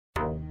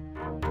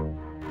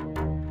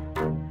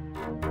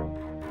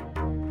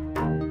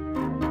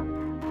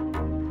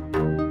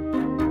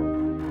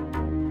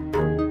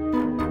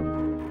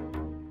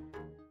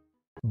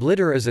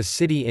Blitar is a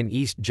city in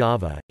East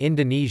Java,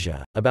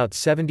 Indonesia, about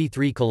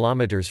 73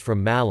 kilometers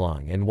from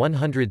Malang and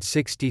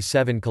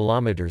 167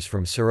 kilometers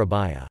from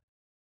Surabaya.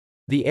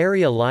 The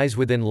area lies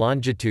within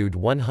longitude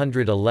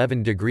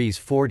 111 degrees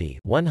 40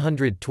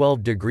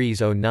 (112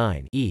 degrees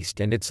 09) east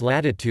and its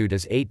latitude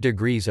is 8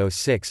 degrees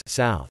 06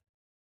 south.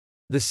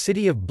 The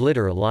city of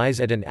Blitar lies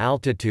at an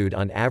altitude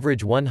on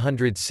average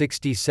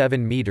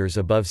 167 meters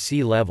above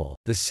sea level.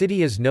 The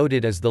city is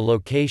noted as the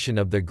location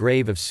of the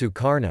grave of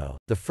Sukarno,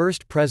 the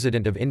first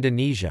president of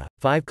Indonesia,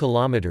 5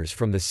 kilometers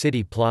from the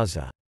city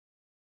plaza.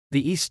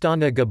 The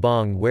Istana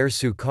Gebang where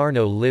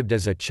Sukarno lived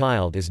as a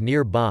child is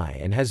nearby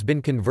and has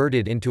been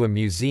converted into a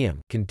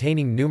museum,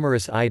 containing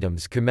numerous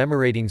items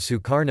commemorating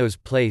Sukarno's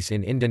place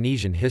in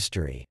Indonesian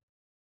history.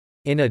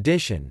 In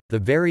addition, the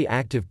very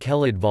active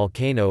Kelud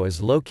volcano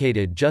is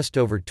located just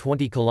over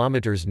 20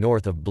 kilometers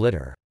north of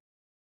Blitar.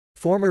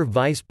 Former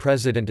Vice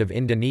President of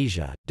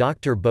Indonesia,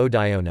 Dr.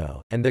 Boediono,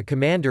 and the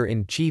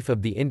Commander-in-Chief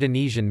of the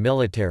Indonesian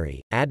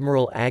military,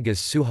 Admiral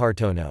Agus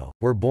Suhartono,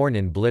 were born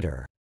in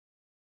Blitar.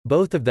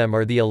 Both of them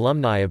are the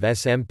alumni of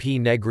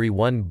SMP Negeri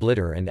 1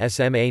 Blitar and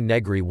SMA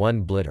Negeri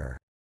 1 Blitar.